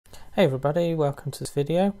Hey everybody, welcome to this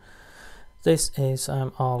video. This is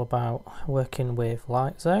all about working with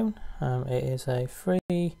lightzone. It is a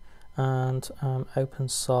free and open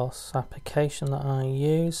source application that I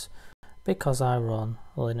use because I run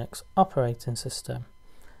a Linux operating system.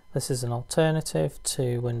 This is an alternative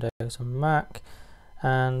to Windows and Mac,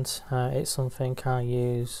 and it's something I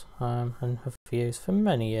use and have used for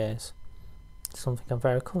many years. It's something I'm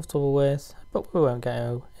very comfortable with, but we won't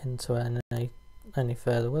go into any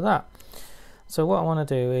further with that. So what I want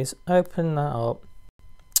to do is open that up,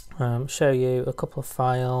 show you a couple of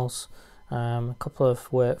files, a couple of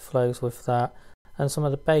workflows with that, and some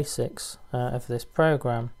of the basics of this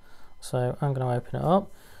program. So I'm going to open it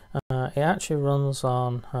up. It actually runs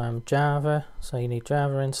on Java, so you need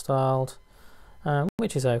Java installed,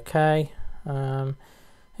 which is okay.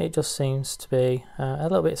 It just seems to be a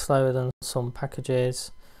little bit slower than some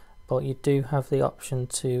packages, but you do have the option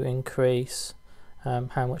to increase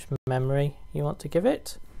how much memory you want to give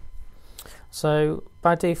it. So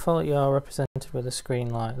by default you are represented with a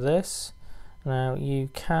screen like this. Now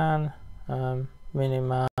you can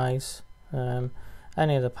minimize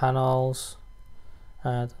any of the panels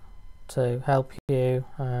to help you,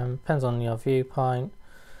 depends on your viewpoint.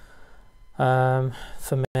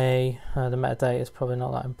 For me, the metadata is probably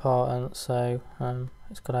not that important, so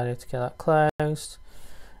it's a good idea to get that closed.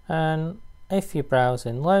 And if you're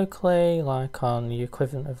browsing locally, like on the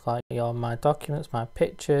equivalent of like your My Documents, My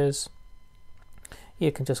Pictures,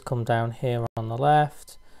 you can just come down here on the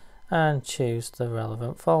left and choose the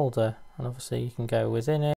relevant folder, and obviously you can go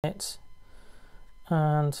within it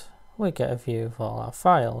and we get a view of all our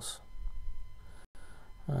files.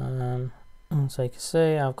 So you can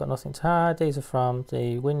see I've got nothing to hide. These are from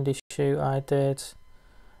the windy shoot I did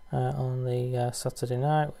on the Saturday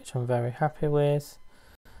night, which I'm very happy with.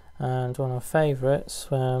 And one of my favourites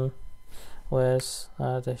was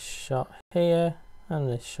this shot here and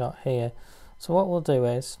this shot here. So what we'll do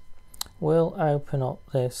is we'll open up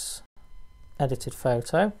this edited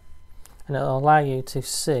photo, and it'll allow you to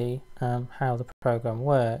see how the program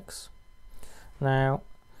works. Now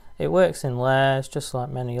it works in layers just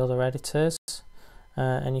like many other editors,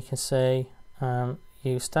 and you can see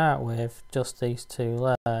you start with just these two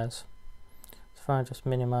layers. So if I just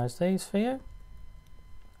minimize these for you,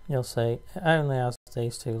 you'll see it only has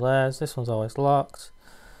these two layers. This one's always locked,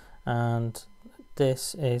 and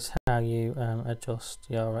this is how you adjust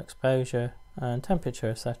your exposure and temperature,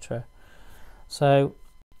 etc. So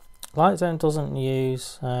lightzone doesn't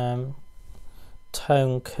use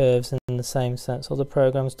tone curves in the same sense other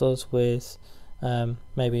programs does, with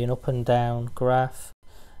maybe an up and down graph.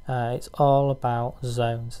 It's all about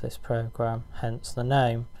zones, this program, hence the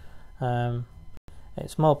name.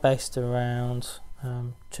 It's more based around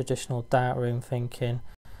traditional darkroom thinking,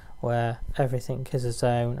 where everything is a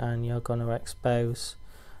zone and you're going to expose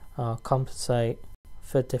or compensate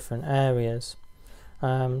for different areas.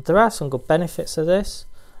 There are some good benefits of this.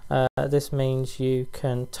 This means you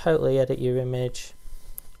can totally edit your image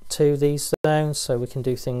to these zones, so we can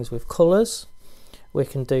do things with colours, we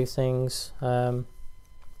can do things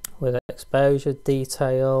with exposure,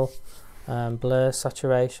 detail, blur,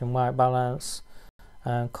 saturation, white balance,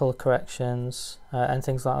 colour corrections, and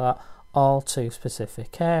things like that, all to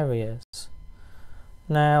specific areas.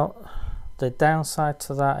 Now the downside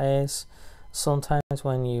to that is sometimes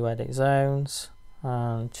when you edit zones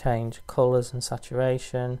and change colours and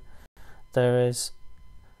saturation, there is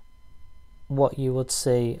what you would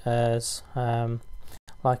see as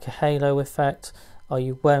like a halo effect, or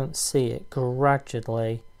you won't see it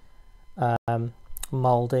gradually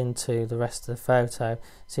mould into the rest of the photo.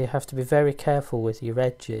 So you have to be very careful with your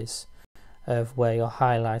edges of where you're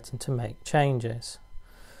highlighting to make changes.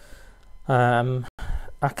 I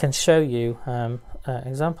can show you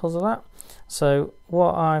examples of that. So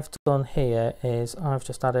what I've done here is I've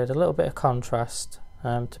just added a little bit of contrast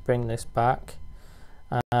to bring this back.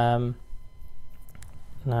 Now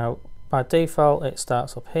by default it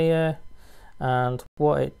starts up here, and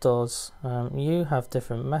what it does, you have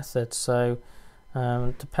different methods, so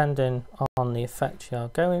depending on the effect you're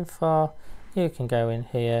going for, you can go in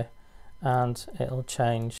here and it'll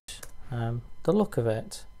change the look of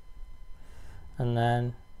it, and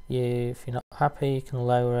then if you're not happy you can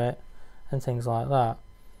lower it and things like that.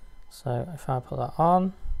 So if I put that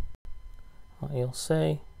on, what you'll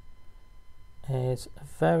see is a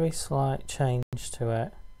very slight change to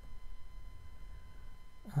it.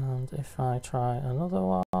 And if I try another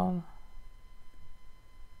one,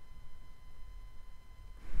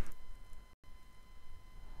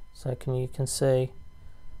 so you can see,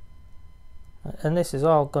 and this is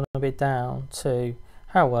all going to be down to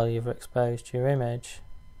how well you've exposed your image.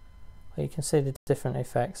 but you can see the different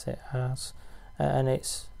effects it has, and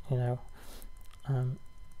it's, you know,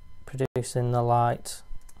 producing the light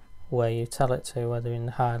where you tell it to, whether in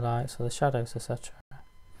the highlights or the shadows, etc.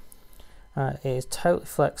 It is totally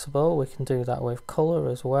flexible. We can do that with colour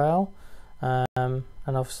as well, and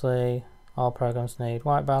obviously all programs need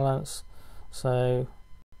white balance, so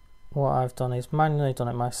what I've done is manually done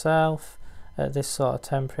it myself at this sort of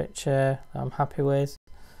temperature that I'm happy with.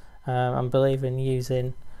 I'm believing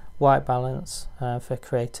using white balance for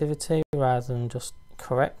creativity rather than just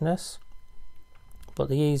correctness, but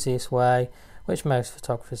the easiest way, which most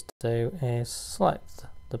photographers do, is select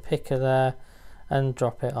the picker there and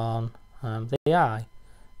drop it on the eye.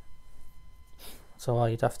 So all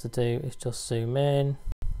you'd have to do is just zoom in,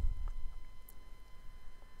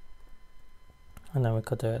 and then we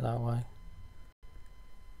could do it that way.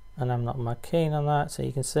 And I'm not keen on that, so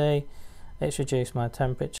you can see it's reduced my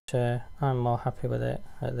temperature. I'm more happy with it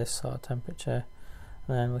at this sort of temperature.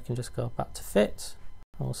 And then we can just go back to fit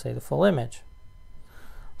and we'll see the full image.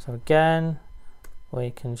 So again,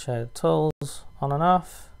 we can show the tools on and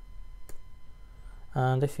off,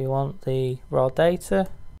 and if you want the raw data,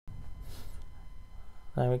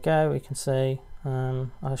 there we go. We can see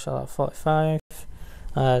I shot at 45.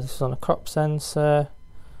 This is on a crop sensor,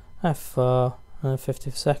 f4 and 50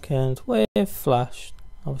 per second with flash.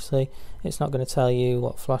 Obviously it's not going to tell you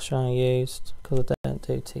what flash I used because I don't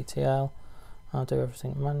do TTL. I'll do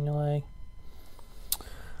everything manually.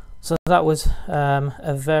 So that was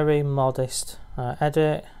a very modest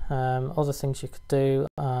edit. Other things you could do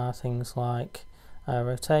are things like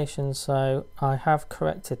rotation, so I have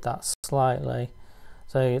corrected that slightly.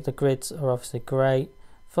 So the grids are obviously great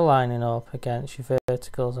for lining up against your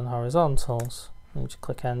verticals and horizontals. You just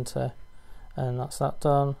click enter and that's that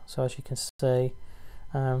done. So as you can see,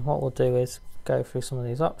 what we'll do is go through some of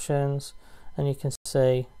these options, and you can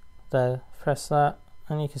see there, press that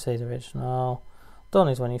and you can see the original. Done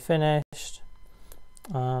is when you finished,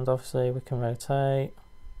 and obviously we can rotate,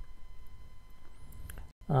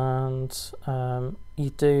 and you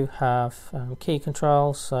do have key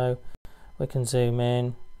controls, so we can zoom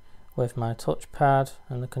in with my touchpad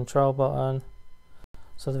and the control button,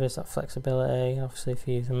 so there is that flexibility. Obviously if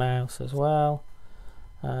you use a mouse as well,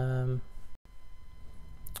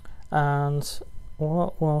 and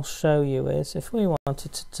what we'll show you is if we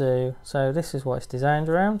wanted to do, so this is what it's designed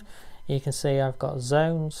around. You can see I've got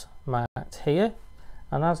zones marked here,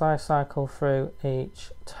 and as I cycle through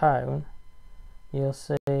each tone you'll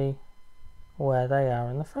see where they are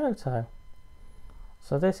in the photo.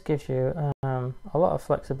 So this gives you a lot of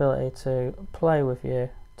flexibility to play with your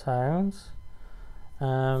tones,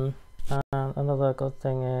 and another good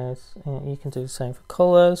thing is you can do the same for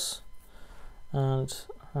colours, and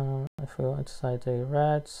if we wanted to say do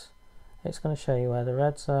reds, it's going to show you where the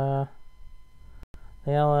reds are,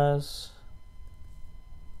 the yellows,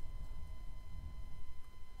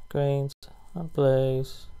 greens and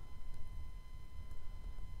blues.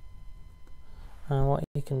 And what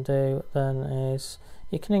you can do then is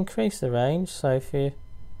you can increase the range, so if you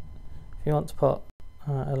want to put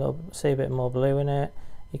see a bit more blue in it,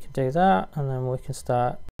 you can do that, and then we can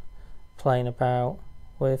start playing about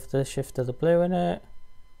with the shift of the blue in it.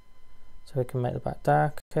 So we can make the back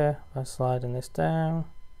darker by sliding this down,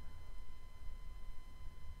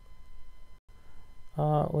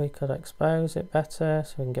 or we could expose it better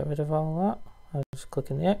so we can get rid of all that. I'm just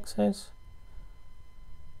clicking the X's.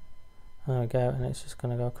 There we go, and it's just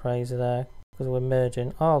going to go crazy there because we're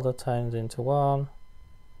merging all the tones into one.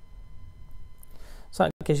 So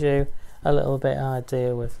that gives you a little bit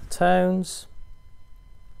idea with the tones,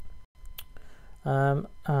 and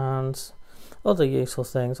other useful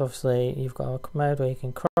things. Obviously you've got a mode where you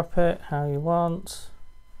can crop it how you want,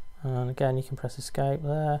 and again you can press escape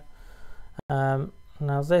there.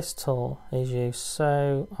 Now this tool is used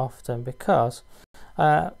so often because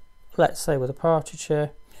let's say with a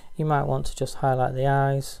portraiture you might want to just highlight the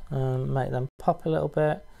eyes and make them pop a little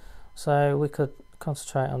bit, so we could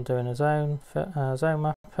concentrate on doing a zone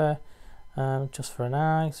mapper just for an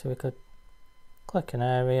eye. So we could click an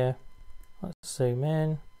area, let's zoom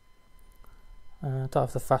in. Don't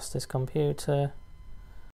have the fastest computer,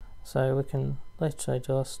 so we can literally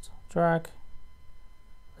just drag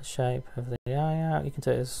the shape of the eye out. You can do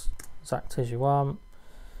it as exact as you want,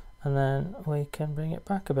 and then we can bring it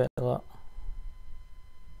back a bit, look,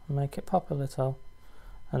 and make it pop a little,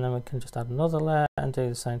 and then we can just add another layer and do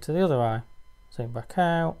the same to the other eye. Zoom back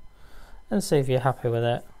out and see if you're happy with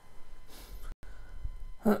it.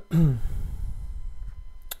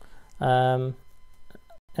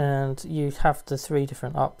 And you have the three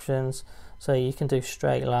different options, so you can do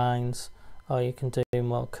straight lines, or you can do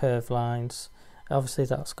more curved lines. Obviously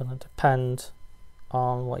that's going to depend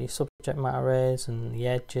on what your subject matter is and the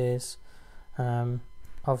edges.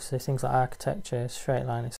 Obviously things like architecture, straight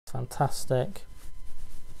line is fantastic,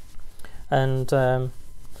 and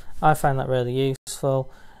I find that really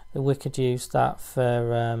useful. We could use that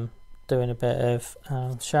for doing a bit of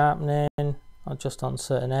sharpening or just on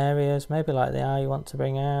certain areas, maybe like the eye you want to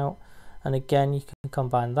bring out, and again you can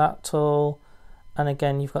combine that tool, and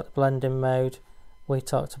again you've got the blending mode we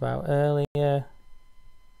talked about earlier,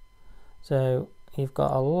 so you've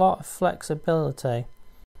got a lot of flexibility,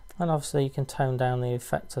 and obviously you can tone down the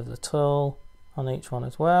effect of the tool on each one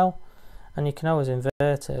as well, and you can always invert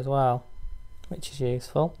it as well, which is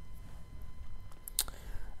useful.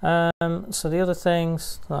 So the other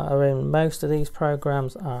things that are in most of these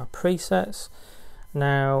programs are presets.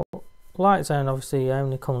 Now lightzone obviously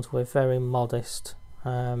only comes with very modest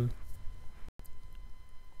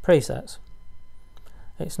presets.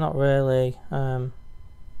 It's not really a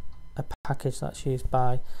package that's used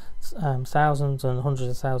by thousands and hundreds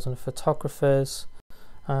of thousands of photographers.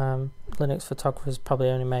 Linux photographers probably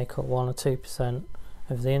only make up 1 or 2%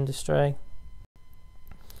 of the industry.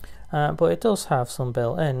 But it does have some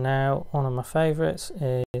built in. Now one of my favourites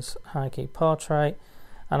is High Key Portrait,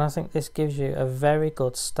 and I think this gives you a very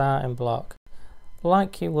good starting block,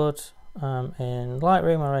 like you would in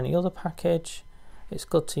Lightroom or any other package. It's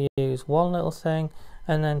good to use one little thing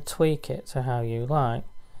and then tweak it to how you like.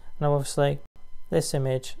 Now obviously this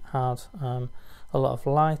image had a lot of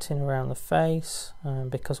lighting around the face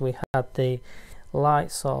because we had the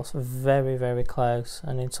light source very, very close,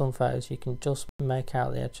 and in some photos you can just make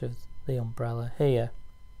out the edge of the umbrella here.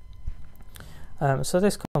 So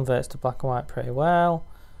this converts to black and white pretty well,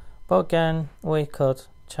 but again we could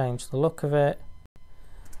change the look of it,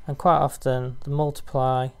 and quite often the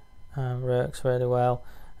multiply works really well,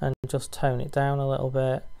 and just tone it down a little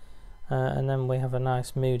bit, and then we have a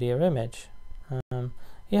nice moodier image.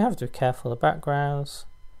 You have to be careful of the backgrounds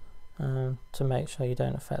to make sure you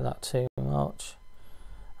don't affect that too much.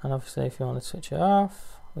 And obviously if you want to switch it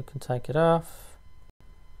off, we can take it off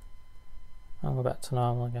and go back to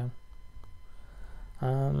normal again.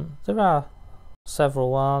 There are several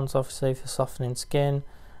ones obviously for softening skin,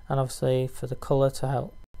 and obviously for the colour to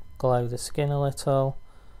help glow the skin a little.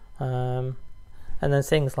 And then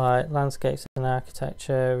things like landscapes and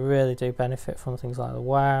architecture really do benefit from things like the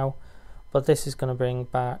wow, but this is going to bring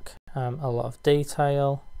back a lot of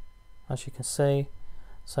detail, as you can see.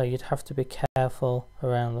 So you'd have to be careful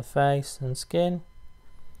around the face and skin,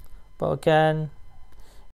 but again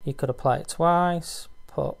you could apply it twice,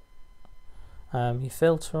 put your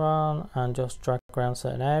filter on and just drag around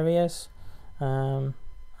certain areas, and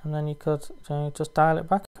then you could just dial it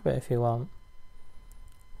back a bit if you want.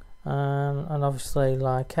 And obviously,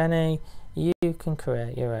 like any, you can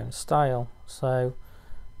create your own style. So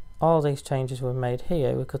all these changes we've made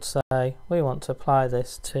here, we could say we want to apply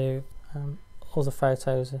this to other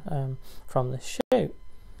photos from the shoot.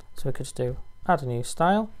 So we could just do add a new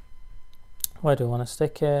style. Where do we want to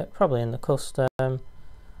stick it? Probably in the custom,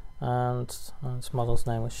 and this model's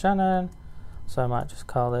name was Shannon, so I might just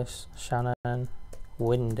call this Shannon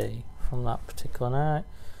Windy from that particular night.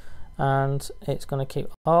 And it's going to keep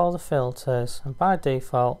all the filters, and by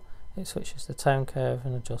default it switches the tone curve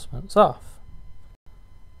and adjustments off.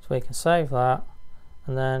 So we can save that,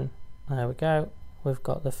 and then there we go, we've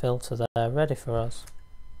got the filter there ready for us.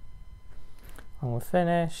 And we're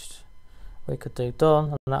finished. We could do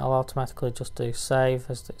done, and that'll automatically just do save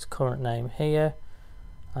as its current name here.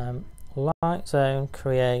 Lightzone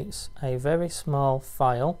creates a very small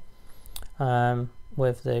file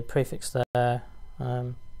with the prefix there,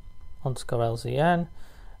 _LZN,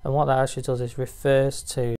 and what that actually does is refers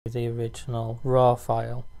to the original raw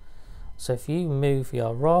file. So if you move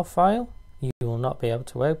your raw file, you will not be able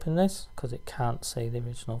to open this because it can't see the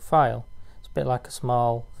original file. It's a bit like a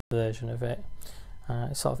small version of it.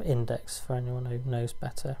 It's sort of indexed for anyone who knows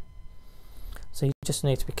better. So you just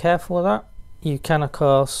need to be careful with that. You can of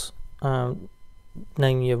course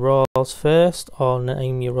name your raws first, or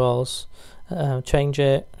name your raws, change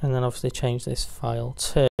it, and then obviously change this file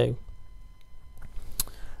too.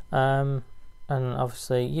 And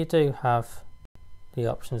obviously you do have the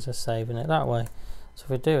options of saving it that way. So if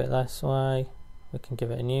we do it this way, we can give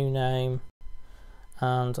it a new name,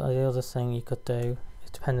 and the other thing you could do is,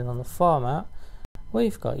 depending on the format,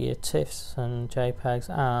 we've got your TIFFs and JPEGs,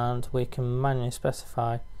 and we can manually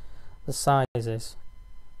specify the sizes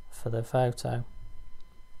for the photo.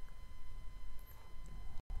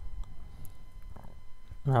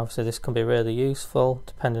 Now obviously this can be really useful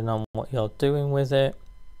depending on what you're doing with it.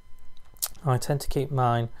 I tend to keep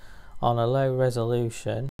mine on a low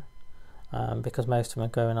resolution, because most of them are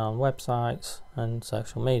going on websites and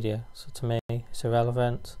social media, so to me it's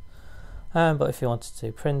irrelevant. But if you wanted to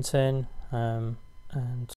do printing and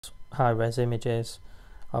high res images,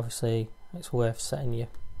 obviously it's worth setting your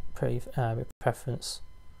preference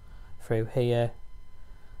through here,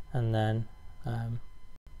 and then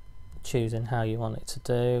choosing how you want it to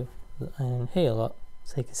do. And here, look,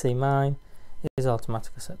 so you can see mine is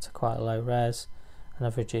automatically set to quite a low res, and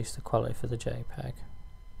I've reduced the quality for the JPEG.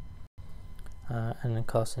 And of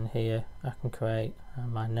course in here I can create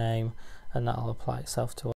my name, and that'll apply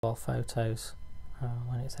itself to all photos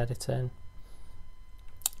when it's editing.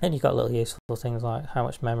 And you've got little useful things like how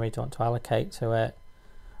much memory do you want to allocate to it,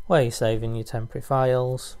 where you're saving your temporary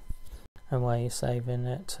files, and where you're saving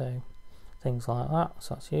it to, things like that,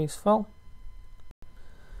 so that's useful.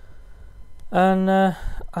 And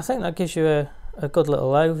I think that gives you a good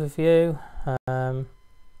little overview.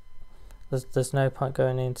 There's no point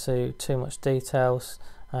going into too much details.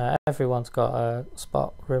 Everyone's got a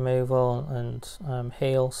spot removal and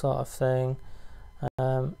heal sort of thing.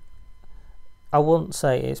 I wouldn't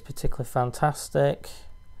say it's particularly fantastic.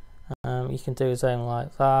 You can do a zone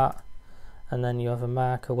like that, and then you have a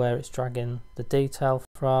marker where it's dragging the detail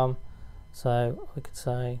from. So we could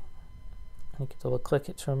say, you can double click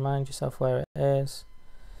it to remind yourself where it is.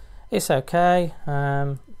 It's okay.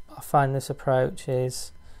 I find this approach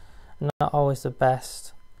is not always the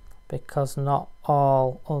best, because not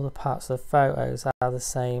all other parts of the photos are the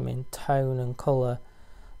same in tone and colour,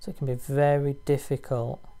 so it can be very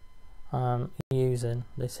difficult using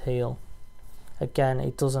this heal. Again,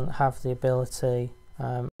 it doesn't have the ability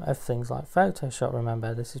of things like Photoshop.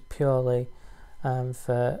 Remember, this is purely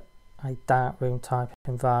for a darkroom type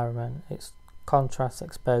environment. It's contrast,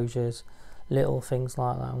 exposures, little things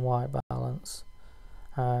like that, and white balance.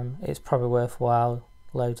 It's probably worthwhile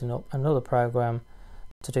loading up another program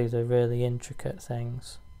to do the really intricate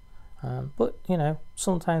things, but you know,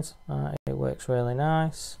 sometimes it works really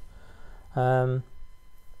nice. And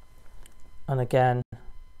again,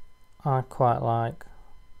 I quite like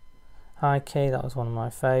high key. That was one of my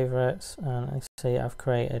favourites, and you see I've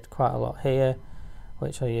created quite a lot here,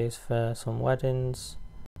 which I use for some weddings,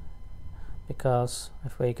 because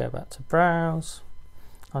if we go back to browse,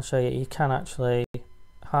 I'll show you can actually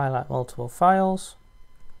highlight multiple files.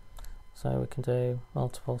 So we can do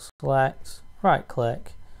multiple selects, right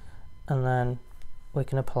click, and then we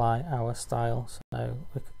can apply our style. So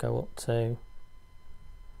we could go up to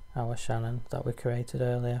our Shannon that we created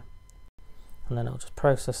earlier, and then it'll just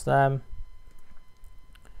process them.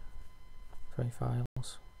 3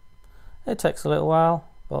 files. It takes a little while,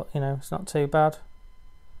 but you know, it's not too bad.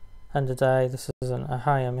 End of the day, this isn't a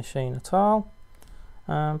higher machine at all,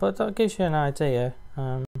 but that gives you an idea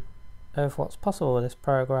of what's possible with this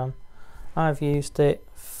program. I've used it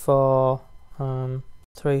for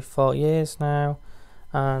 3-4 years now,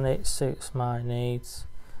 and it suits my needs.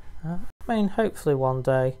 I mean, hopefully one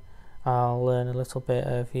day I'll learn a little bit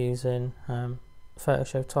of using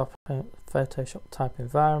Photoshop type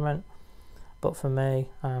environment, but for me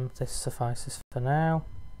this suffices for now.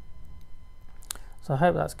 So I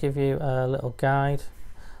hope that's give you a little guide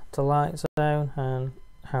to lightzone and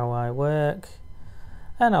how I work,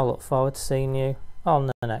 and I'll look forward to seeing you on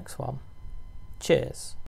the next one.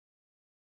 Cheers.